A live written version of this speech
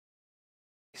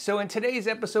So in today's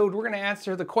episode, we're going to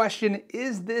answer the question,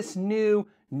 is this new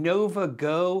Nova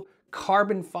Go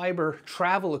carbon fiber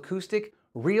travel acoustic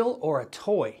real or a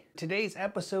toy? Today's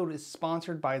episode is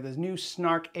sponsored by the new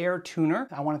Snark Air Tuner.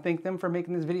 I want to thank them for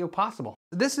making this video possible.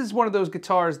 This is one of those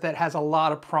guitars that has a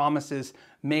lot of promises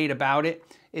made about it.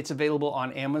 It's available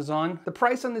on Amazon. The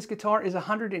price on this guitar is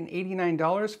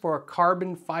 $189 for a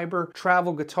carbon fiber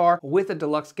travel guitar with a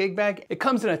deluxe gig bag. It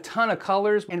comes in a ton of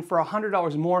colors, and for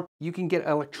 $100 more, you can get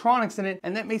electronics in it.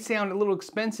 And that may sound a little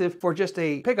expensive for just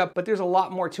a pickup, but there's a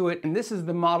lot more to it. And this is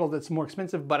the model that's more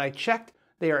expensive, but I checked.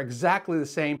 They are exactly the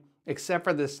same, except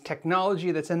for this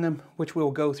technology that's in them, which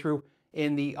we'll go through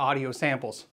in the audio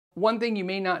samples. One thing you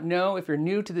may not know if you're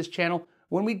new to this channel,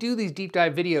 when we do these deep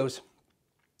dive videos,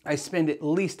 I spend at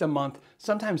least a month,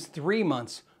 sometimes 3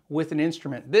 months with an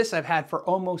instrument. This I've had for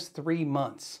almost 3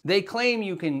 months. They claim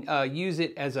you can use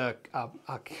it as a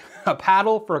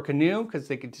paddle for a canoe because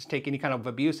they could just take any kind of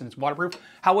abuse and it's waterproof.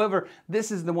 However, this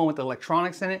is the one with the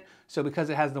electronics in it. So because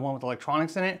it has the one with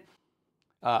electronics in it,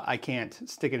 I can't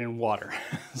stick it in water.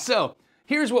 So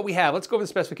here's what we have. Let's go over the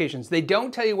specifications. They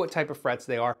don't tell you what type of frets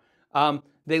they are.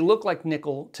 They look like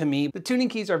nickel to me. The tuning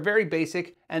keys are very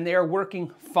basic and they are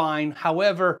working fine.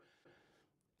 However,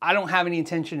 I don't have any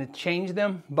intention to change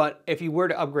them, but if you were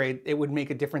to upgrade, it would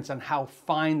make a difference on how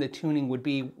fine the tuning would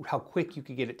be, how quick you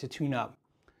could get it to tune up.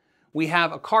 We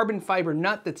have a carbon fiber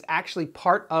nut that's actually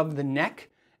part of the neck,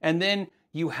 and then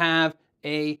you have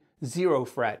a 0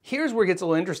 fret. Here's where it gets a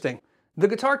little interesting. The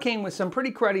guitar came with some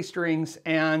pretty cruddy strings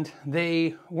and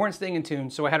they weren't staying in tune,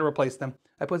 so I had to replace them.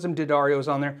 I put some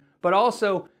Addarios on there, but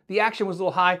also the action was a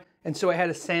little high, and so I had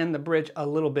to sand the bridge a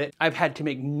little bit. I've had to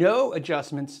make no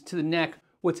adjustments to the neck.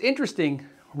 What's interesting,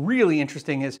 really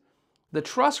interesting, is the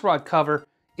truss rod cover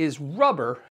is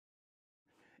rubber,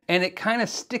 and it kind of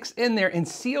sticks in there and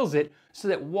seals it so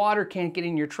that water can't get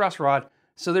in your truss rod.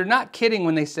 So they're not kidding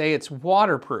when they say it's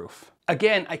waterproof.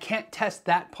 Again, I can't test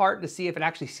that part to see if it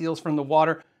actually seals from the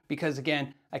water because,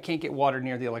 again, I can't get water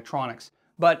near the electronics.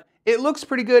 But it looks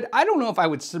pretty good. I don't know if I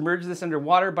would submerge this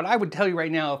underwater, but I would tell you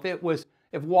right now,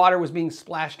 if water was being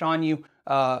splashed on you,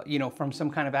 from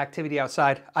some kind of activity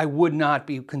outside, I would not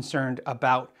be concerned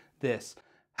about this.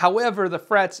 However, the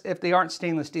frets, if they aren't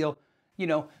stainless steel,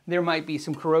 there might be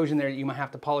some corrosion there that you might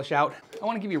have to polish out. I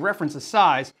want to give you a reference of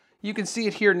size. You can see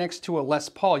it here next to a Les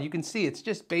Paul. You can see it's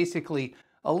just basically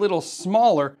a little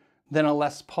smaller than a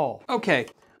Les Paul. Okay,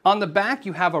 on the back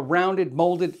you have a rounded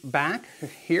molded back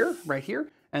here, right here,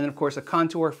 and then of course a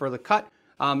contour for the cut.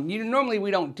 Normally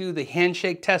we don't do the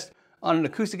handshake test on an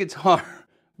acoustic guitar,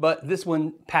 but this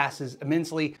one passes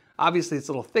immensely. Obviously it's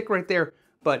a little thick right there,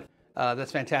 but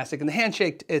that's fantastic. And the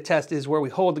handshake test is where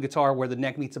we hold the guitar where the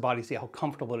neck meets the body, see how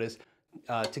comfortable it is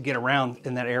to get around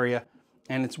in that area.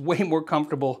 And it's way more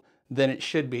comfortable than it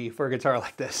should be for a guitar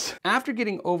like this. After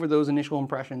getting over those initial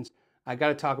impressions, I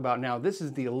gotta talk about now, this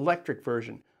is the electric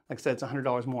version. Like I said, it's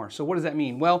 $100 more. So what does that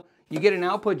mean? Well, you get an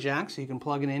output jack, so you can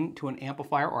plug it into an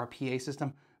amplifier or a PA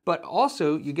system, but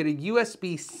also you get a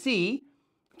USB-C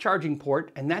charging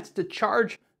port, and that's to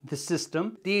charge the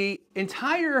system. The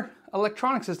entire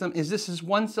electronic system is this is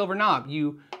one silver knob.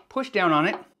 You push down on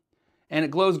it, and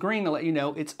it glows green to let you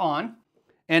know it's on,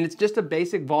 and it's just a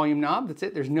basic volume knob, that's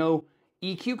it. There's no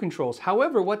EQ controls.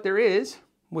 However, what there is,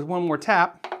 with one more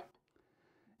tap,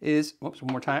 is, whoops,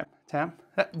 one more tap,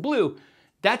 blue.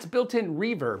 That's built-in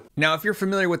reverb. Now, if you're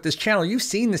familiar with this channel, you've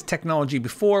seen this technology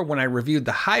before when I reviewed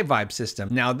the High Vibe system.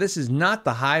 Now, this is not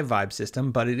the High Vibe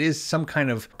system, but it is some kind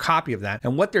of copy of that.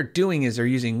 And what they're doing is they're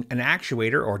using an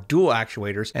actuator or dual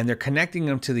actuators, and they're connecting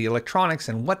them to the electronics.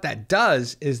 And what that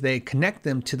does is they connect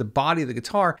them to the body of the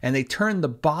guitar, and they turn the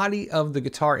body of the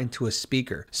guitar into a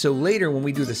speaker. So later, when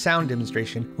we do the sound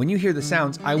demonstration, when you hear the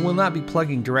sounds, I will not be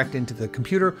plugging direct into the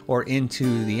computer or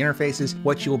into the interfaces.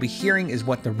 What you will be hearing is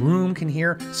what the room can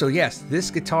hear. So yes, this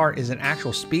guitar is an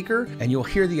actual speaker, and you'll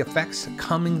hear the effects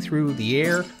coming through the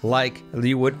air like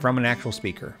you would from an actual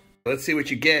speaker. Let's see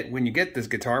what you get when you get this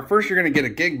guitar. First, you're gonna get a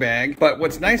gig bag, but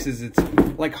what's nice is it's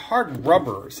like hard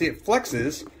rubber. See, it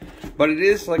flexes, but it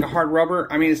is like a hard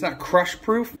rubber. I mean, it's not crush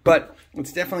proof, but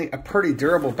it's definitely a pretty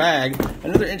durable bag.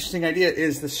 Another interesting idea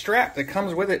is the strap that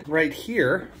comes with it right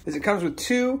here, is it comes with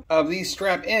 2 of these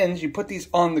strap ends. You put these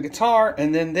on the guitar,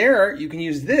 and then there you can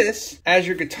use this as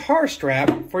your guitar strap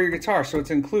for your guitar, so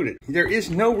it's included. There is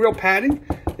no real padding.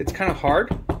 It's kind of hard.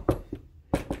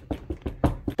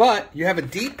 But you have a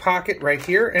deep pocket right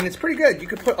here, and it's pretty good. You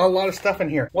can put a lot of stuff in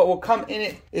here. What will come in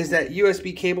it is that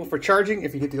USB cable for charging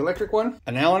if you get the electric one,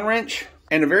 an Allen wrench,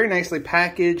 and a very nicely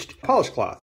packaged polish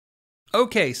cloth.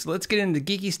 Okay, so let's get into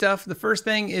geeky stuff. The first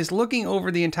thing is looking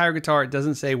over the entire guitar. It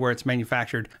doesn't say where it's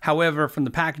manufactured. However, from the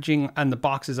packaging and the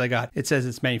boxes I got, it says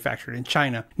it's manufactured in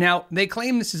China. Now, they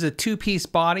claim this is a two-piece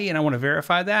body, and I want to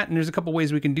verify that, and there's a couple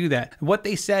ways we can do that. What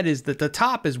they said is that the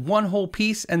top is one whole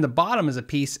piece and the bottom is a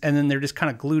piece, and then they're just kind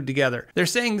of glued together. They're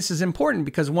saying this is important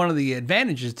because one of the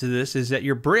advantages to this is that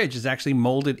your bridge is actually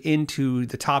molded into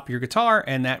the top of your guitar,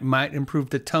 and that might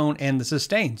improve the tone and the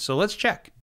sustain. So let's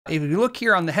check. If you look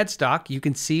here on the headstock, you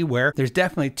can see where there's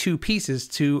definitely two pieces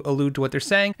to allude to what they're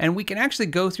saying. And we can actually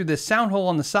go through this sound hole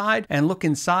on the side and look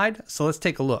inside. So let's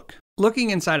take a look. Looking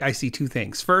inside, I see two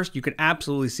things. First, you can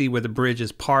absolutely see where the bridge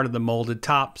is part of the molded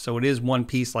top. So it is one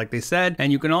piece like they said.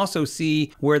 And you can also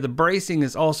see where the bracing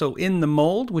is also in the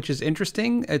mold, which is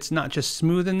interesting. It's not just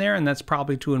smooth in there, and that's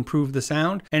probably to improve the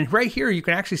sound. And right here, you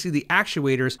can actually see the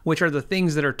actuators, which are the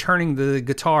things that are turning the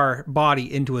guitar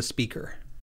body into a speaker.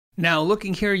 Now,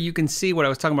 looking here, you can see what I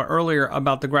was talking about earlier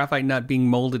about the graphite nut being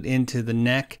molded into the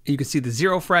neck. You can see the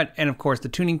 0 fret and, of course, the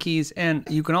tuning keys. And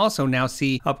you can also now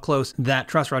see up close that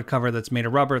truss rod cover that's made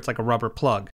of rubber. It's like a rubber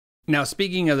plug. Now,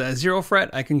 speaking of the 0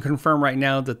 fret, I can confirm right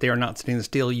now that they are not stainless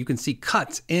steel. You can see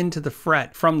cuts into the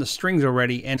fret from the strings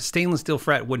already, and stainless steel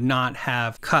fret would not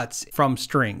have cuts from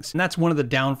strings. And that's one of the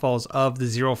downfalls of the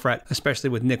 0 fret, especially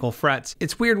with nickel frets.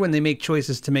 It's weird when they make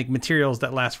choices to make materials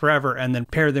that last forever and then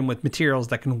pair them with materials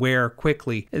that can wear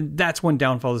quickly. And that's one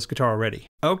downfall of this guitar already.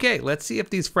 Okay, let's see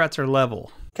if these frets are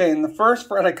level. Okay, and the first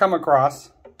fret I come across,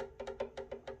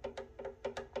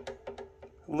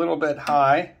 a little bit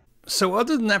high. So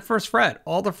other than that first fret,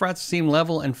 all the frets seem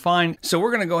level and fine. So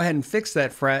we're going to go ahead and fix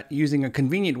that fret using a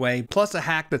convenient way, plus a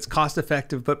hack that's cost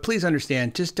effective. But please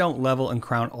understand, just don't level and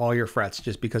crown all your frets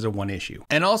just because of one issue.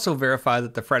 And also verify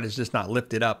that the fret is just not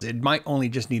lifted up. It might only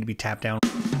just need to be tapped down.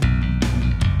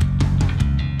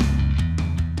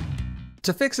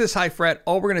 To fix this high fret,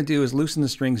 all we're going to do is loosen the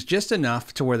strings just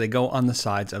enough to where they go on the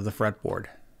sides of the fretboard.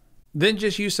 Then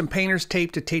just use some painter's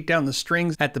tape to tape down the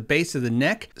strings at the base of the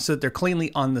neck so that they're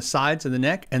cleanly on the sides of the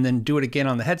neck, and then do it again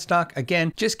on the headstock.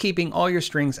 Again, just keeping all your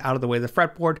strings out of the way of the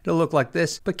fretboard. It'll look like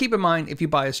this, but keep in mind, if you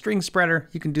buy a string spreader,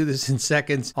 you can do this in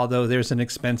seconds, although there's an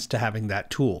expense to having that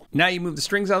tool. Now you move the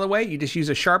strings out of the way, you just use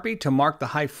a Sharpie to mark the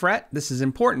high fret. This is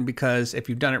important because if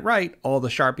you've done it right, all the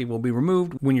Sharpie will be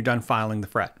removed when you're done filing the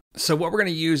fret. So what we're going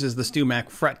to use is the StewMac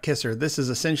Fret Kisser. This is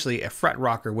essentially a fret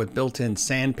rocker with built-in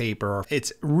sandpaper.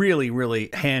 It's really, really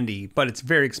handy, but it's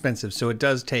very expensive, so it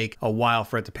does take a while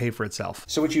for it to pay for itself.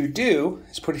 So what you do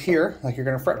is put it here, like you're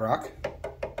going to fret rock.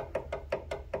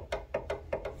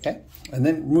 Okay, and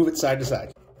then move it side to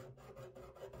side.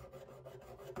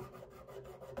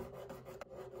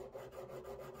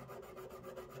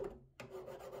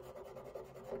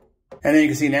 And then you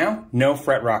can see now, no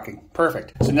fret rocking.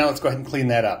 Perfect. So now let's go ahead and clean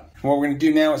that up. And what we're going to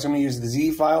do now is I'm going to use the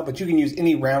Z file, but you can use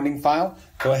any rounding file.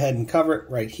 Go ahead and cover it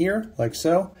right here, like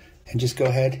so, and just go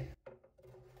ahead.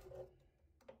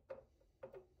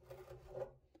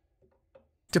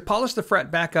 To polish the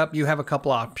fret back up, you have a couple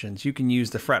options. You can use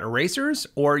the fret erasers,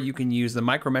 or you can use the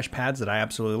micro mesh pads that I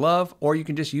absolutely love, or you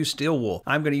can just use steel wool.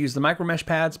 I'm going to use the micro mesh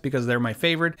pads because they're my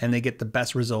favorite and they get the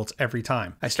best results every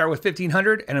time. I start with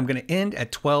 1500 and I'm going to end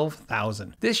at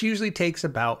 12,000. This usually takes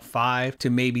about 5 to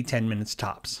maybe 10 minutes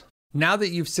tops. Now that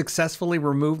you've successfully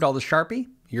removed all the Sharpie,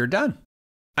 you're done.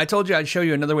 I told you I'd show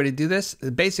you another way to do this. The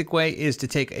basic way is to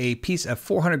take a piece of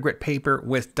 400 grit paper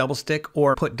with double stick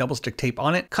or put double stick tape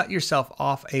on it, cut yourself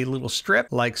off a little strip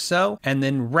like so, and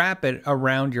then wrap it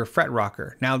around your fret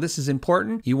rocker. Now this is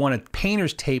important. You want to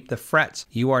painter's tape the frets.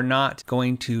 You are not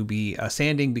going to be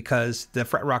sanding because the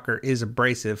fret rocker is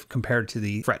abrasive compared to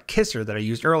the fret kisser that I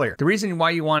used earlier. The reason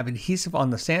why you want adhesive on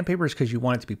the sandpaper is because you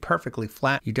want it to be perfectly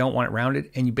flat. You don't want it rounded,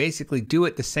 and you basically do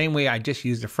it the same way I just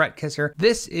used a fret kisser.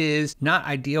 This is not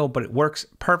ideal, but it works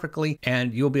perfectly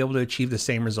and you'll be able to achieve the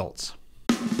same results.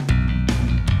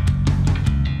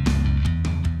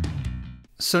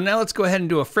 So now let's go ahead and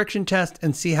do a friction test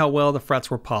and see how well the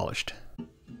frets were polished.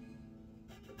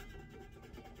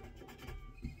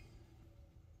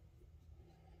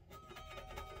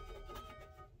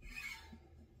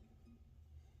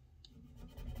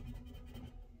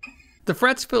 The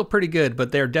frets feel pretty good,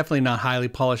 but they're definitely not highly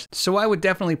polished. So I would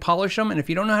definitely polish them. And if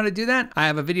you don't know how to do that, I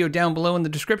have a video down below in the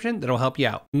description that'll help you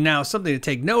out. Now, something to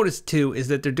take notice to is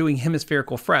that they're doing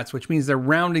hemispherical frets, which means they're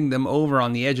rounding them over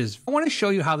on the edges. I want to show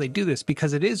you how they do this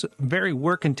because it is very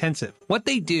work intensive. What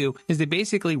they do is they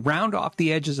basically round off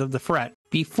the edges of the fret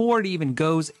before it even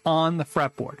goes on the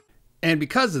fretboard. And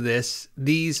because of this,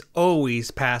 these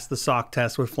always pass the sock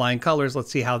test with flying colors.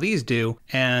 Let's see how these do.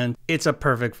 And it's a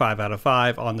perfect 5 out of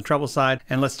 5 on the treble side.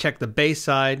 And let's check the bass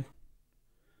side.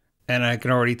 And I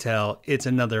can already tell it's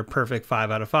another perfect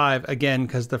 5 out of 5, again,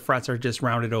 because the frets are just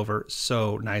rounded over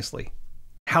so nicely.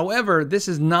 However, this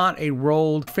is not a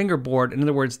rolled fingerboard. In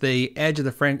other words, the edge of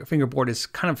the fingerboard is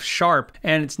kind of sharp,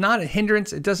 and it's not a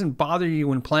hindrance. It doesn't bother you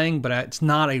when playing, but it's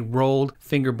not a rolled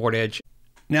fingerboard edge.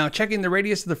 Now, checking the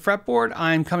radius of the fretboard,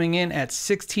 I'm coming in at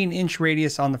 16-inch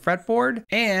radius on the fretboard.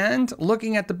 And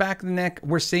looking at the back of the neck,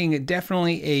 we're seeing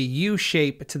definitely a U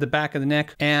shape to the back of the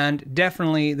neck, and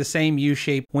definitely the same U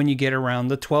shape when you get around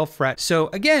the 12th fret. So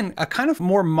again, a kind of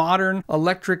more modern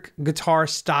electric guitar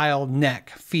style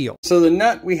neck feel. So the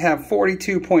nut, we have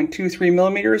 42.23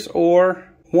 millimeters or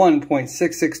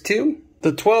 1.662.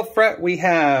 The 12th fret, we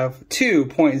have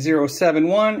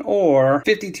 2.071 or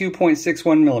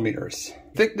 52.61 millimeters.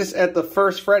 Thickness at the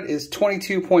first fret is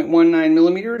 22.19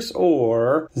 millimeters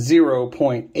or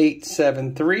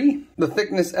 0.873. The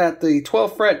thickness at the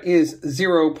 12th fret is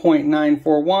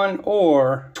 0.941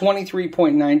 or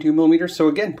 23.92 millimeters. So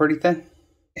again, pretty thin.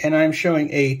 And I'm showing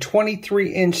a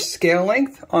 23-inch scale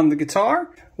length on the guitar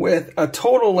with a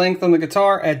total length on the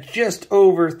guitar at just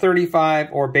over 35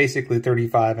 or basically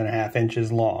 35.5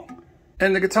 inches long.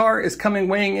 And the guitar is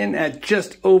weighing in at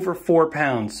just over 4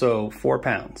 pounds, so 4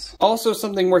 pounds. Also,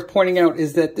 something worth pointing out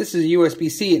is that this is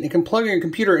USB-C, and it can plug in your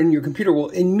computer, and your computer will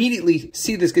immediately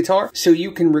see this guitar, so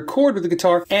you can record with the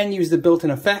guitar and use the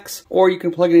built-in effects, or you can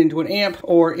plug it into an amp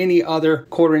or any other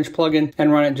 1/4-inch plug-in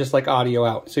and run it just like audio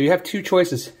out. So you have two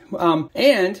choices.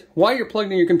 And while you're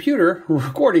plugged in your computer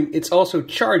recording, it's also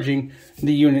charging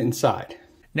the unit inside.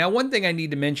 Now, one thing I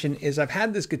need to mention is I've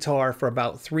had this guitar for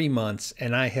about 3 months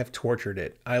and I have tortured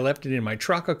it. I left it in my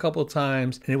truck a couple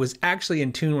times and it was actually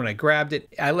in tune when I grabbed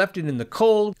it. I left it in the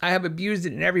cold. I have abused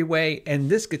it in every way, and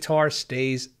this guitar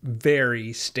stays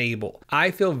very stable.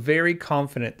 I feel very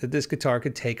confident that this guitar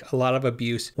could take a lot of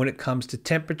abuse when it comes to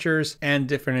temperatures and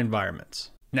different environments.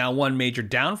 Now, one major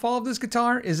downfall of this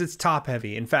guitar is it's top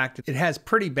heavy. In fact, it has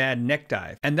pretty bad neck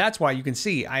dive. And that's why you can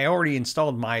see I already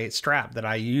installed my strap that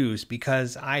I use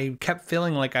because I kept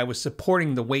feeling like I was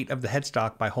supporting the weight of the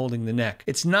headstock by holding the neck.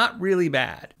 It's not really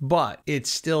bad, but it's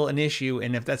still an issue.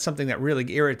 And if that's something that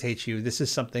really irritates you, this is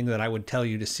something that I would tell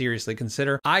you to seriously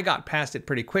consider. I got past it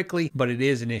pretty quickly, but it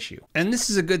is an issue. And this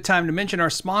is a good time to mention our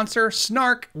sponsor,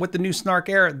 Snark, with the new Snark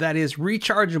Air that is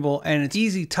rechargeable and it's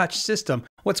easy touch system.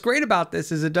 What's great about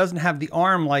this is it doesn't have the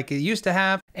arm like it used to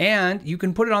have, and you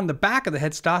can put it on the back of the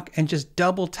headstock and just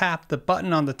double tap the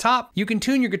button on the top. You can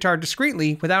tune your guitar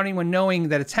discreetly without anyone knowing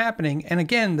that it's happening. And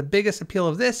again, the biggest appeal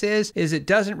of this is it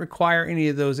doesn't require any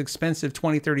of those expensive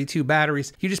 2032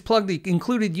 batteries. You just plug the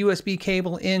included USB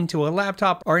cable into a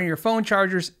laptop or in your phone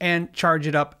chargers and charge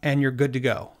it up and you're good to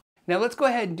go. Now let's go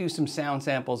ahead and do some sound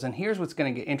samples, and here's what's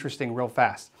going to get interesting real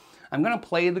fast. I'm going to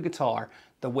play the guitar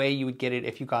the way you would get it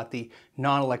if you got the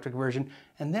non-electric version,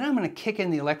 and then I'm going to kick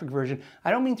in the electric version. I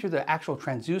don't mean through the actual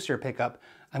transducer pickup.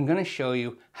 I'm going to show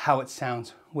you how it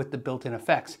sounds with the built-in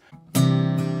effects.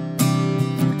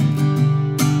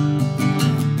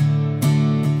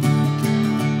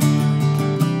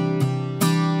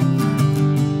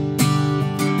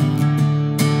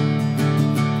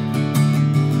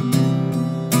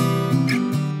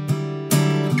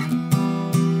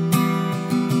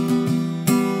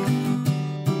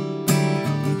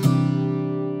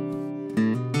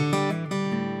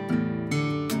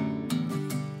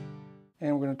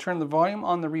 And we're going to turn the volume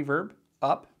on the reverb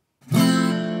up.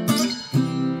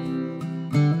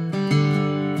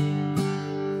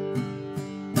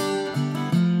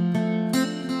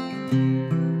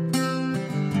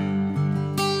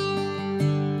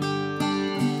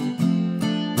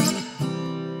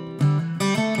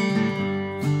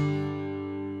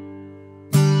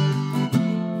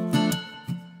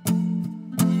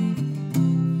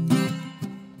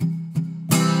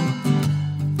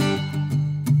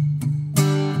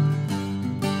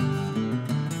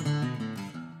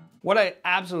 What I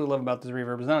absolutely love about this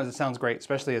reverb is not as it sounds great,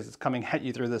 especially as it's coming at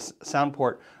you through this sound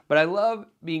port, but I love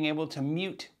being able to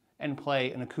mute and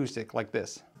play an acoustic like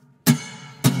this.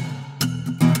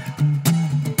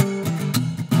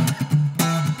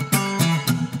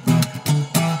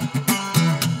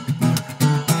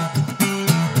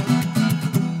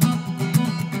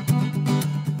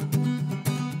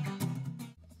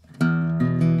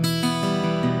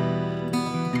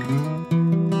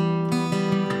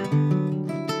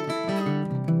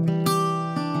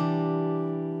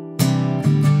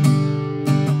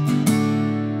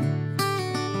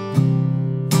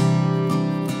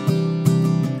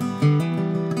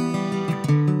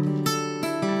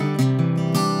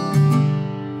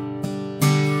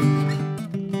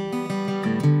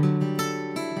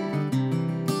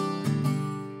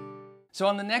 So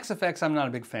on the next effects, I'm not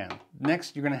a big fan.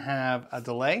 Next, you're gonna have a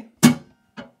delay.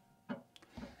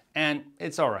 And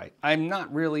it's all right. I'm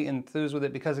not really enthused with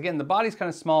it because, again, the body's kind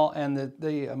of small and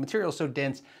the material is so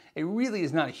dense, it really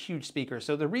is not a huge speaker.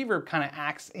 So the reverb kind of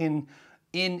acts in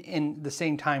the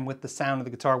same time with the sound of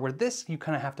the guitar, where this, you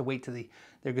kind of have to wait till the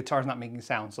guitar's not making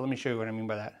sound. So let me show you what I mean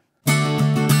by that.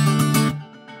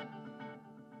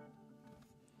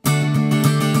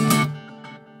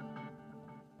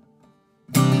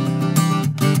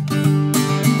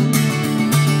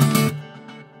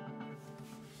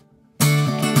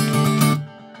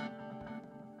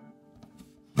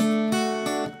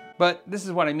 But this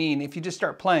is what I mean. If you just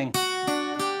start playing,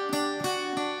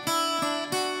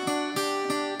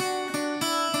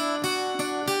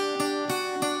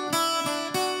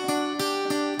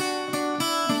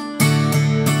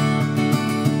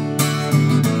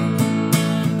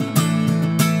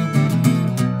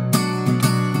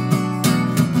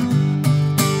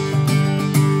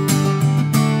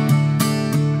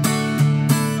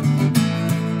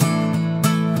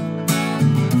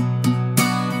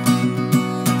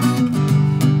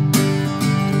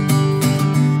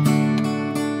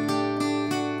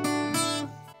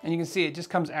 and you can see it just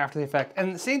comes after the effect.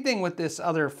 And the same thing with this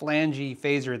other flangey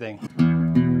phaser thing.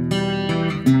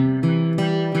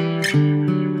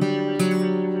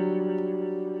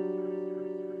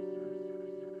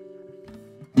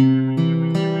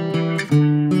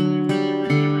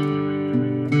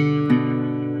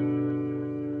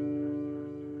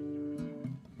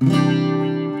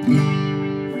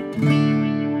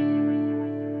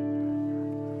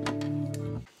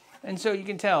 And so you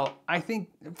can tell, I think,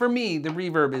 for me, the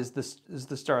reverb is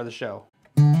the star of the show.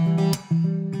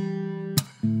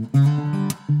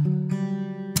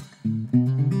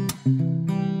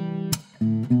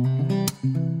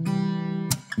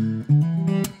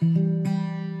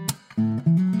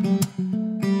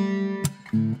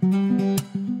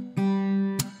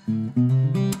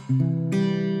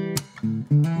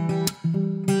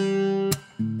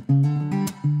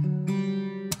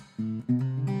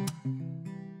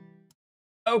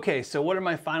 Okay, so what are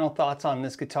my final thoughts on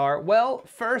this guitar? Well,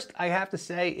 first, I have to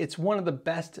say it's one of the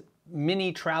best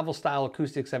mini travel style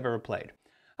acoustics I've ever played.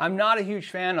 I'm not a huge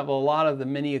fan of a lot of the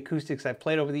mini acoustics I've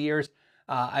played over the years.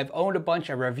 I've owned a bunch,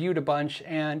 I reviewed a bunch,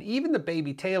 and even the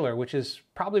Baby Taylor, which is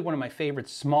probably one of my favorite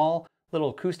small little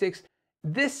acoustics,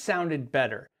 this sounded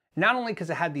better. Not only because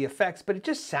it had the effects, but it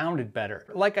just sounded better.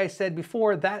 Like I said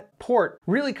before, that port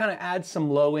really kind of adds some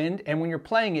low end, and when you're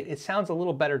playing it, it sounds a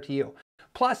little better to you.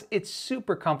 Plus, it's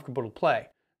super comfortable to play.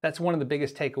 That's one of the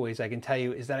biggest takeaways I can tell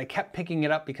you, is that I kept picking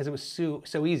it up because it was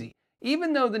so easy.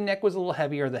 Even though the neck was a little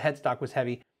heavy or the headstock was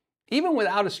heavy, even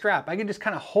without a strap, I could just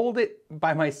kind of hold it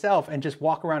by myself and just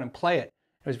walk around and play it.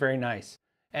 It was very nice.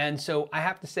 And so I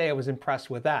have to say I was impressed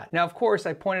with that. Now, of course,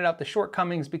 I pointed out the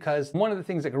shortcomings because one of the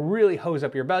things that can really hose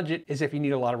up your budget is if you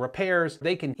need a lot of repairs.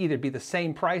 They can either be the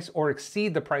same price or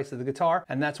exceed the price of the guitar.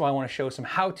 And that's why I want to show some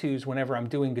how-tos whenever I'm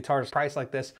doing guitars priced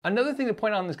like this. Another thing to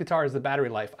point out on this guitar is the battery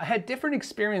life. I had different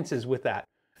experiences with that.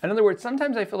 In other words,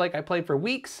 sometimes I feel like I played for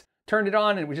weeks, turned it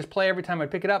on, and it would just play every time I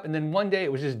pick it up. And then one day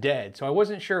it was just dead. So I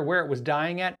wasn't sure where it was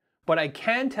dying at. But I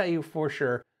can tell you for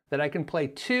sure that I can play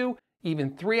 2,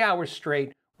 even 3 hours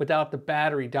straight without the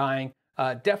battery dying.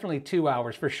 Definitely 2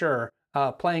 hours for sure,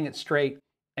 playing it straight,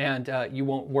 and you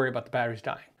won't worry about the batteries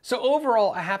dying. So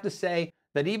overall, I have to say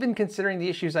that even considering the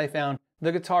issues I found,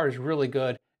 the guitar is really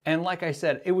good. And like I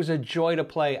said, it was a joy to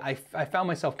play. I found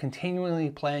myself continually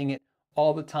playing it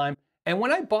all the time. And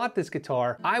when I bought this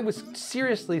guitar, I was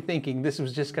seriously thinking this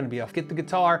was just gonna be get the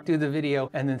guitar, do the video,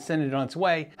 and then send it on its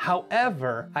way.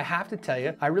 However, I have to tell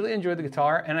you, I really enjoyed the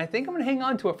guitar, and I think I'm gonna hang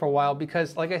on to it for a while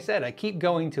because, like I said, I keep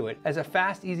going to it. As a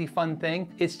fast, easy, fun thing,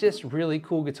 it's just really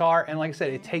cool guitar, and like I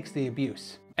said, it takes the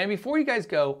abuse. And before you guys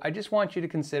go, I just want you to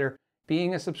consider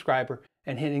being a subscriber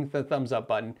and hitting the thumbs up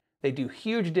button. They do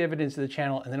huge dividends to the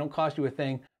channel, and they don't cost you a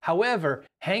thing. However,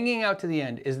 hanging out to the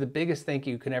end is the biggest thank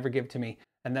you can ever give to me.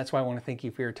 And that's why I want to thank you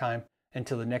for your time.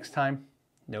 Until the next time,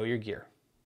 know your gear.